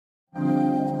Mom,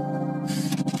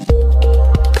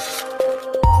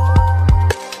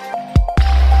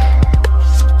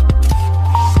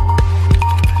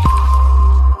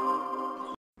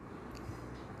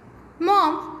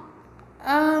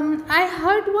 I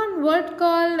heard one word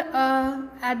called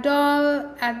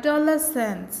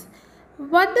adolescence.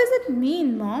 What does it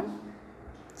mean, Mom?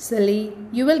 Silly,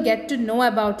 you will get to know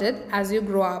about it as you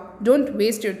grow up. Don't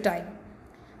waste your time.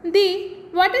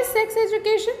 What is sex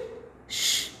education?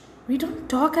 Shh, we don't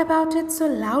talk about it so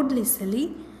loudly,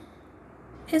 silly.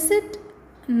 Is it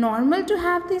normal to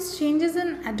have these changes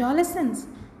in adolescence?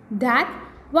 Dad,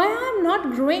 why I'm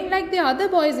not growing like the other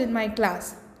boys in my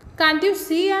class? Can't you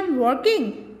see I'm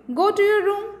working? Go to your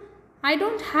room. I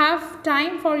don't have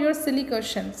time for your silly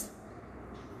questions.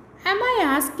 Am I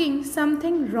asking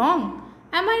something wrong?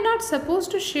 Am I not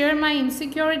supposed to share my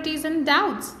insecurities and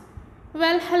doubts?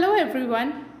 Well, hello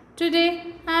everyone.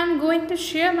 Today I am going to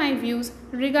share my views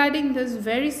regarding this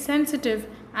very sensitive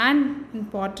and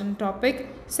important topic,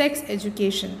 sex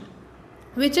education,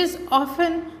 which is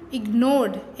often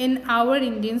ignored in our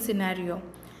Indian scenario.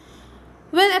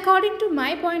 Well, according to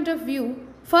my point of view,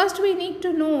 first we need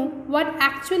to know what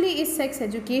actually is sex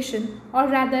education, or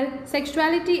rather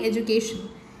sexuality education.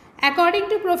 According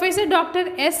to Professor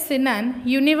Dr. S. Sinan,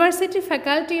 University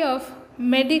Faculty of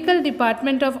Medical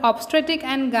Department of Obstetric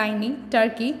and Gynae,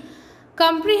 Turkey,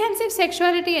 comprehensive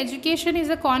sexuality education is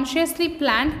a consciously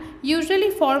planned, usually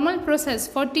formal process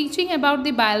for teaching about the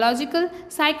biological,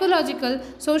 psychological,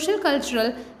 social,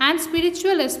 cultural, and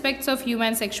spiritual aspects of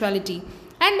human sexuality,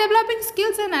 and developing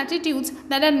skills and attitudes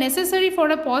that are necessary for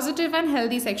a positive and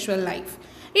healthy sexual life.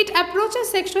 It approaches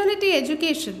sexuality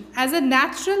education as a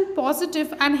natural,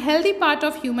 positive, and healthy part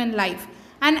of human life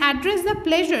and addresses the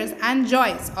pleasures and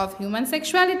joys of human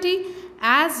sexuality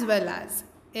as well as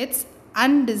its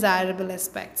undesirable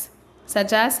aspects,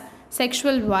 such as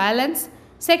sexual violence,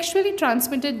 sexually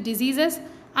transmitted diseases,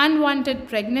 unwanted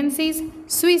pregnancies,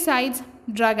 suicides,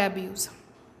 drug abuse.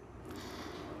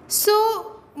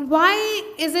 So,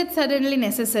 why is it suddenly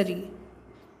necessary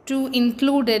to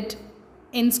include it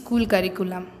in school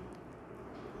curriculum?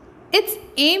 It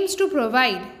aims to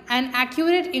provide an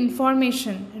accurate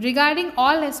information regarding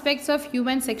all aspects of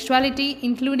human sexuality,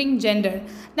 including gender,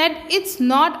 that it's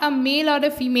not a male or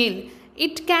a female.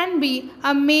 It can be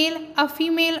a male, a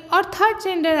female, or third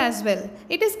gender as well.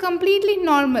 It is completely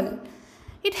normal.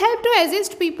 It helps to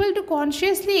assist people to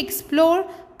consciously explore,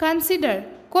 consider,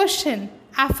 question,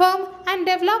 affirm, and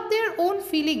develop their own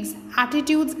feelings,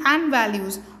 attitudes, and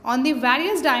values on the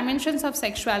various dimensions of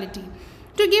sexuality,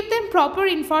 to give them proper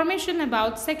information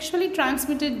about sexually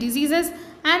transmitted diseases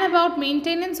and about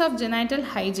maintenance of genital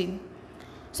hygiene.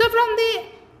 So, from the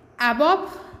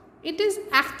above, it is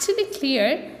actually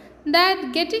clear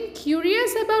that getting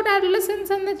curious about adolescence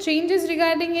and the changes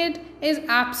regarding it is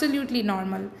absolutely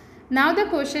normal. Now, the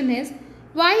question is,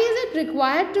 why is it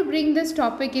required to bring this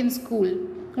topic in school?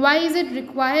 Why is it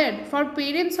required for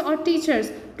parents or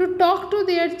teachers to talk to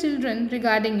their children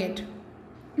regarding it?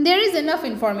 There is enough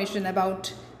information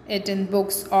about it in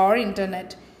books or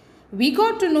internet. We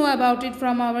got to know about it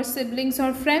from our siblings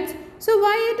or friends. So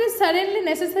why it is suddenly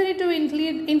necessary to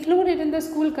include it in the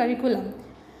school curriculum?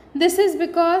 This is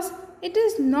because it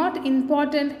is not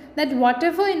important that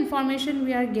whatever information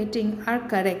we are getting are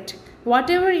correct.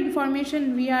 Whatever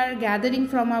information we are gathering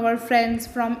from our friends,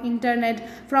 from internet,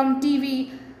 from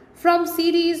TV, from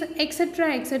series,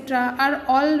 etc., are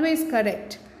always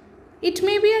correct. It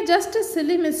may be just a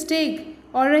silly mistake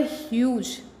or a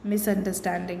huge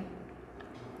misunderstanding.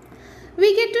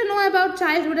 We get to know about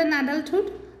childhood and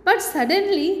adulthood, but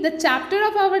suddenly the chapter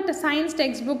of our science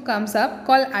textbook comes up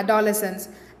called adolescence,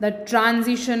 the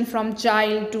transition from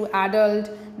child to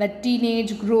adult, the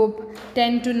teenage group,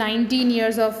 10 to 19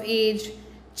 years of age,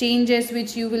 changes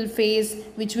which you will face,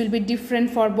 which will be different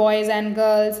for boys and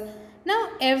girls. Now,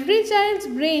 every child's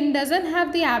brain doesn't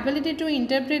have the ability to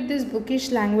interpret this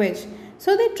bookish language.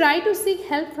 So they try to seek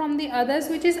help from the others,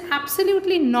 which is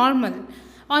absolutely normal.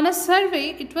 On a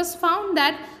survey, it was found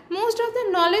that most of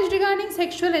the knowledge regarding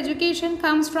sexual education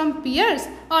comes from peers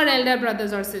or elder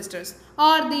brothers or sisters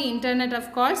or the internet,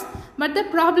 of course. But the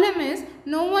problem is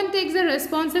no one takes the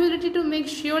responsibility to make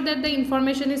sure that the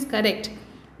information is correct.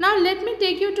 Now let me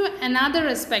take you to another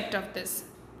aspect of this.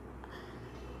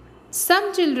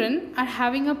 Some children are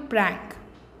having a prank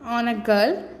on a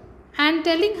girl and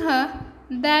telling her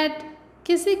that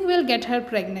kissing will get her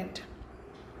pregnant.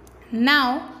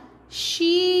 Now,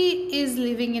 she is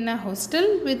living in a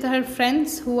hostel with her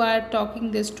friends who are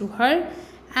talking this to her,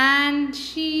 and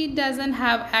she doesn't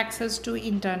have access to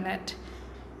internet.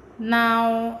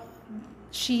 Now,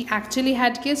 she actually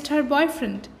had kissed her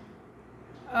boyfriend.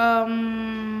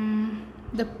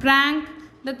 The prank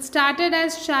that started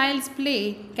as child's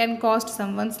play can cost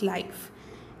someone's life,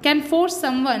 can force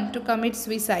someone to commit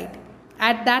suicide.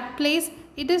 At that place,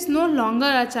 it is no longer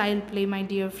a child play, my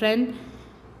dear friend.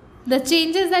 The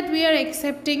changes that we are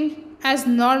accepting as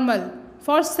normal,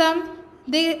 for some,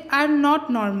 they are not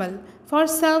normal. For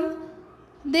some,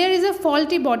 there is a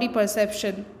faulty body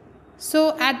perception.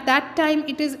 So, at that time,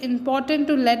 it is important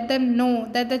to let them know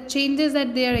that the changes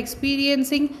that they are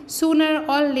experiencing sooner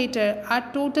or later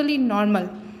are totally normal.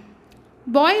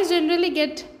 Boys generally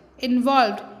get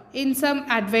involved in some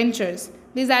adventures.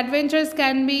 These adventures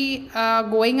can be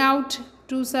going out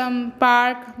to some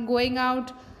park, going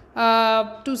out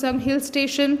to some hill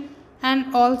station,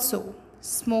 and also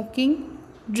smoking,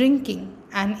 drinking,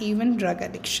 and even drug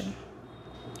addiction.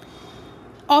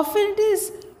 Often it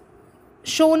is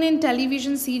shown in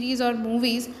television series or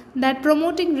movies that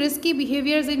promoting risky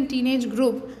behaviors in teenage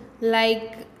group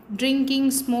like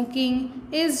drinking, smoking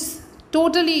is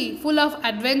totally full of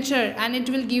adventure and it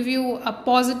will give you a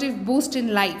positive boost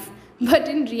in life. But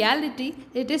in reality,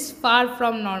 it is far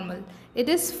from normal. It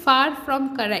is far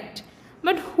from correct.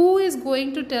 But who is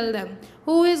going to tell them?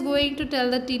 Who is going to tell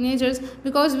the teenagers?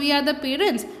 Because we are the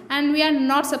parents and we are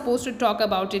not supposed to talk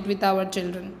about it with our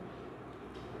children.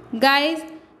 Guys,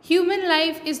 human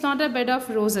life is not a bed of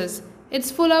roses.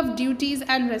 It's full of duties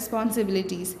and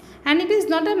responsibilities. And it is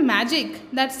not a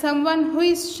magic that someone who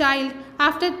is child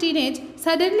after teenage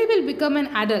suddenly will become an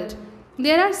adult.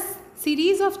 There are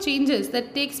series of changes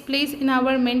that takes place in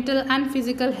our mental and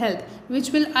physical health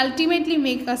which will ultimately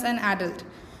make us an adult.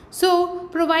 So,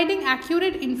 providing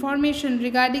accurate information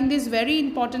regarding this very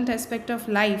important aspect of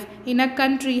life in a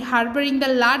country harboring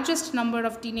the largest number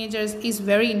of teenagers is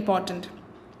very important.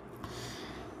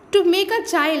 To make a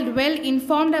child well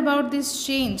informed about this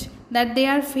change that they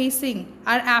are facing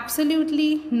are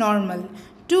absolutely normal.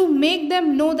 To make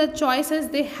them know the choices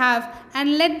they have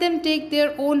and let them take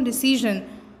their own decision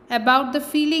about the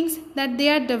feelings that they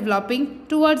are developing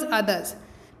towards others.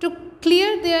 To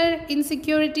clear their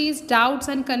insecurities, doubts,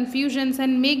 and confusions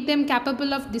and make them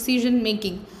capable of decision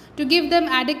making. To give them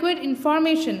adequate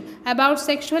information about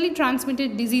sexually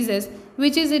transmitted diseases,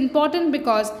 which is important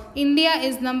because India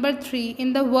is number 3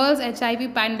 in the world's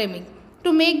HIV pandemic.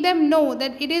 To make them know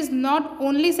that it is not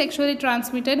only sexually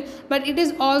transmitted but it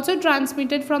is also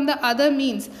transmitted from the other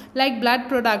means like blood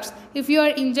products. If you are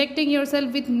injecting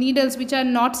yourself with needles which are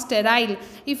not sterile,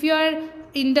 if you are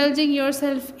indulging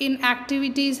yourself in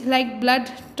activities like blood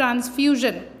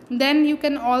transfusion, then you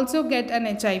can also get an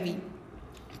HIV.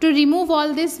 To remove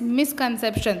all these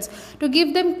misconceptions, to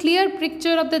give them clear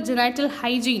picture of the genital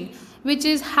hygiene, which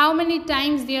is how many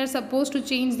times they are supposed to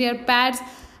change their pads,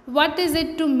 what is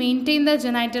it to maintain the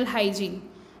genital hygiene.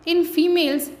 In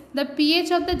females, the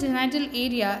pH of the genital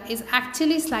area is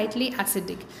actually slightly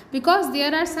acidic because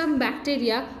there are some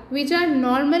bacteria which are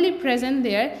normally present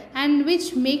there and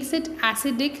which makes it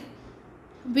acidic,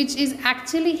 which is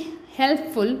actually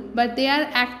helpful but they are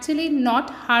actually not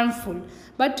harmful.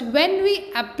 But when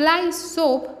we apply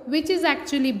soap, which is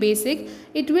actually basic,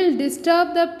 it will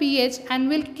disturb the pH and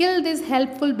will kill this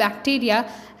helpful bacteria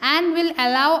and will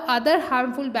allow other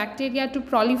harmful bacteria to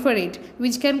proliferate,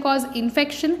 which can cause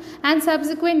infection and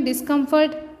subsequent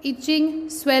discomfort, itching,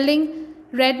 swelling,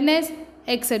 redness,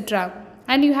 etc.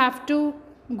 And you have to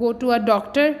go to a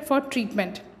doctor for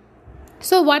treatment.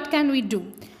 So what can we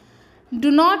do? Do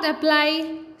not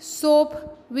apply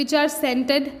soap which are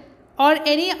scented or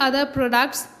any other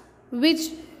products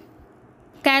which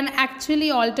can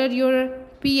actually alter your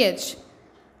pH.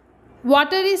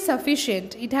 Water is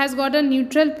sufficient. It has got a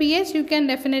neutral pH. You can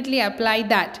definitely apply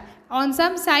that. On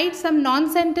some sites, some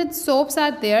non-scented soaps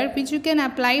are there which you can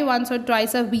apply once or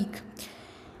twice a week.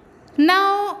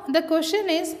 Now, the question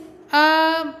is,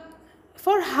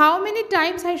 for how many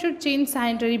times I should change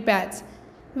sanitary pads?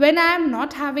 When I am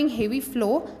not having heavy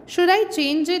flow, should I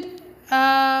change it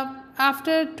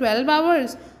after 12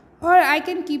 hours or I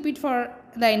can keep it for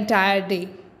the entire day?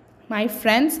 My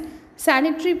friends,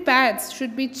 sanitary pads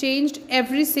should be changed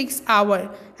every 6 hours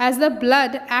as the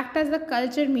blood acts as the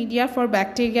culture media for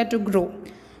bacteria to grow.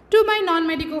 To my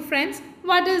non-medical friends,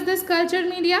 what is this culture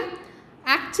media?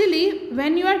 Actually,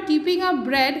 when you are keeping a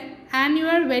bread and you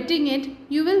are wetting it,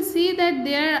 you will see that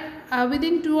there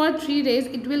within 2 or 3 days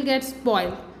it will get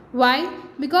spoiled. Why?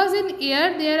 Because in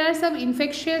air there are some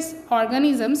infectious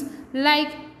organisms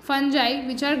like fungi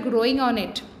which are growing on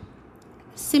it.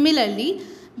 Similarly,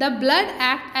 the blood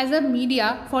acts as a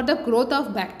media for the growth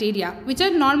of bacteria which are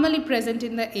normally present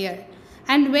in the air.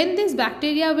 And when this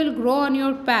bacteria will grow on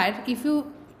your pad, if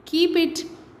you keep it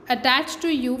attached to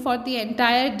you for the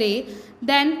entire day,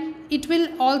 then it will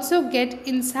also get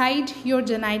inside your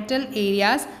genital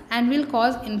areas and will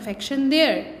cause infection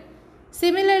there.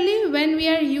 Similarly, when we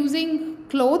are using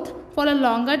cloth for a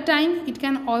longer time, it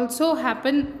can also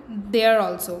happen there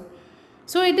also.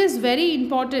 So it is very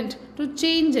important to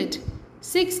change it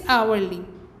 6 hourly.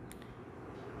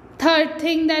 Third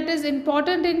thing that is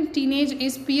important in teenage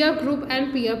is peer group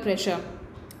and peer pressure.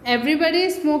 Everybody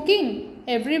is smoking,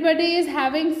 everybody is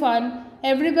having fun,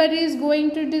 everybody is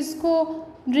going to disco,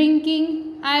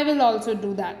 drinking. I will also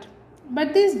do that.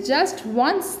 But this just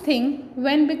once thing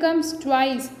when becomes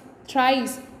twice,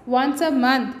 thrice, once a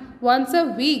month, once a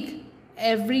week,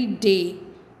 every day,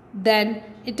 then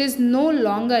it is no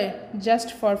longer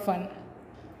just for fun.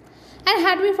 And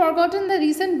had we forgotten the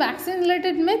recent vaccine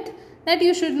related myth that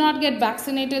you should not get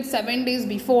vaccinated 7 days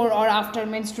before or after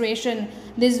menstruation,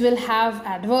 this will have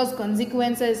adverse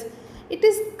consequences. It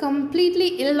is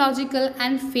completely illogical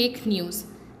and fake news.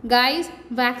 Guys,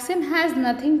 vaccine has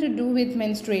nothing to do with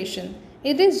menstruation.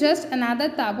 It is just another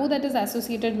taboo that is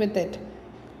associated with it.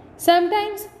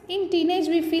 Sometimes in teenage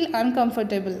we feel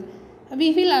uncomfortable.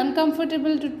 We feel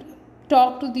uncomfortable to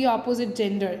talk to the opposite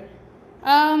gender.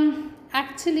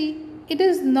 Actually, it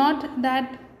is not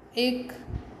that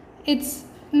it's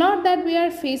not that we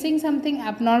are facing something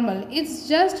abnormal. It's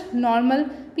just normal.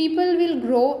 People will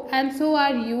grow and so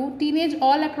are you. Teenage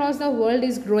all across the world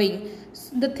is growing.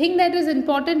 The thing that is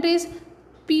important is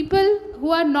people who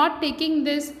are not taking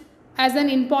this as an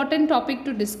important topic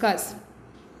to discuss.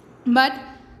 But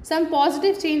some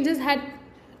positive changes had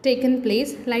taken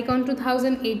place, like on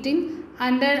 2018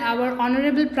 under our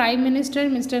Honorable Prime Minister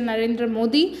Mr. Narendra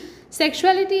Modi,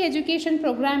 sexuality education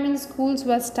program in schools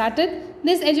was started.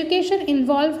 This education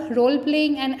involved role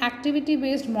playing and activity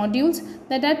based modules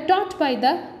that are taught by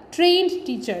the trained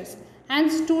teachers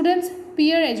and students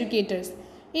peer educators.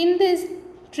 In this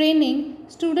training,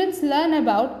 students learn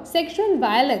about sexual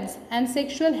violence and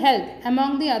sexual health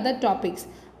among the other topics.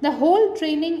 The whole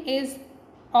training is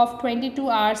of 22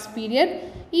 hours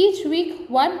period. Each week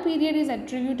one period is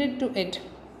attributed to it.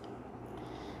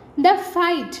 The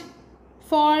fight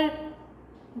for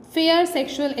fair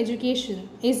sexual education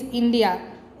is India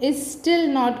is still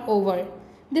not over.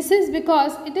 This is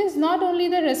because it is not only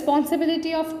the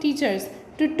responsibility of teachers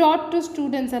to taught to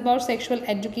students about sexual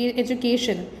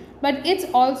education, but it's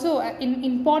also an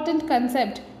important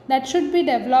concept that should be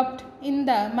developed in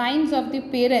the minds of the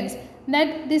parents,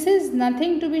 that this is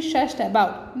nothing to be shushed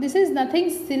about. This is nothing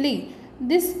silly.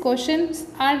 These questions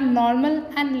are normal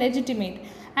and legitimate,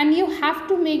 and you have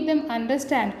to make them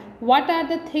understand what are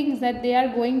the things that they are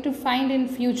going to find in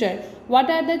future,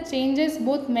 what are the changes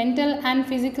both mental and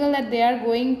physical that they are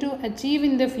going to achieve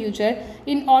in the future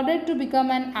in order to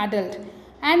become an adult.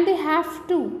 And they have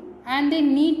to and they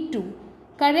need to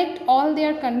correct all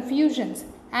their confusions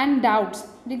and doubts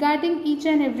regarding each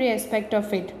and every aspect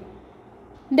of it.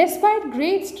 Despite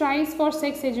great strides for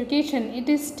sex education, it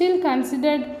is still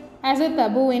considered as a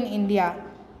taboo in India.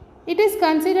 It is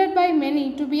considered by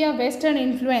many to be a Western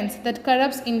influence that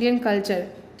corrupts Indian culture.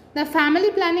 The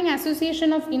Family Planning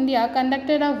Association of India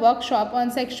conducted a workshop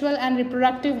on sexual and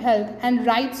reproductive health and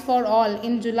rights for all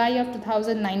in July of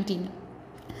 2019.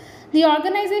 The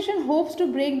organization hopes to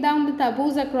break down the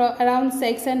taboos around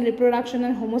sex and reproduction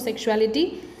and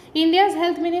homosexuality. India's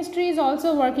health ministry is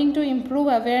also working to improve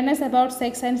awareness about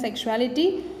sex and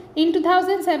sexuality. In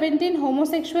 2017,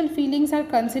 homosexual feelings are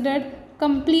considered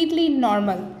completely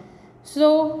normal.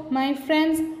 So, my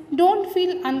friends, don't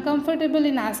feel uncomfortable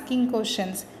in asking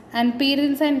questions, and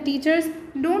parents and teachers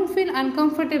don't feel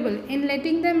uncomfortable in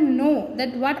letting them know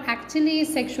that what actually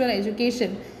is sexual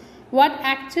education, what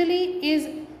actually is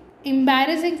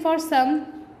embarrassing for some,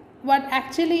 what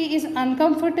actually is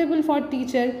uncomfortable for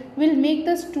teacher will make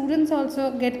the students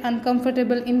also get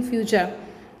uncomfortable in future.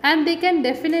 And they can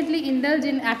definitely indulge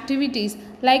in activities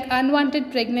like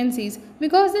unwanted pregnancies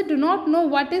because they do not know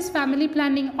what is family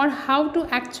planning or how to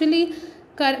actually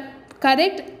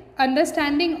correct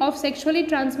understanding of sexually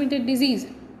transmitted disease.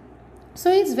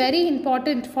 So it's very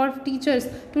important for teachers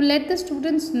to let the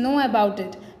students know about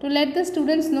it, to let the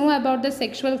students know about the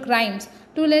sexual crimes,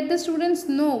 to let the students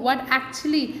know what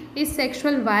actually is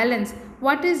sexual violence,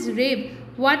 what is rape,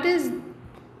 what is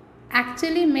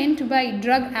actually meant by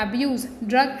drug abuse,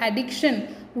 drug addiction,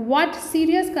 what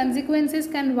serious consequences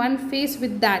can one face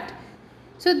with that.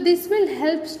 So this will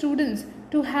help students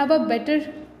to have a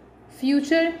better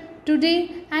future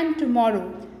today and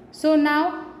tomorrow. So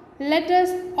now let us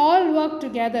all work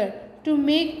together to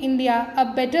make India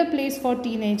a better place for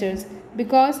teenagers,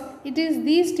 because it is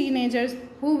these teenagers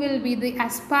who will be the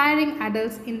aspiring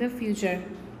adults in the future.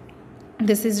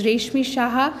 This is Reshmi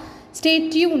Shaha Stay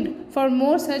tuned for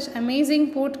more such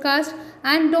amazing podcasts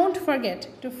and don't forget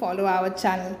to follow our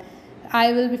channel.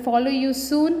 I will follow you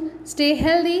soon. Stay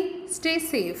healthy, stay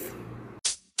safe.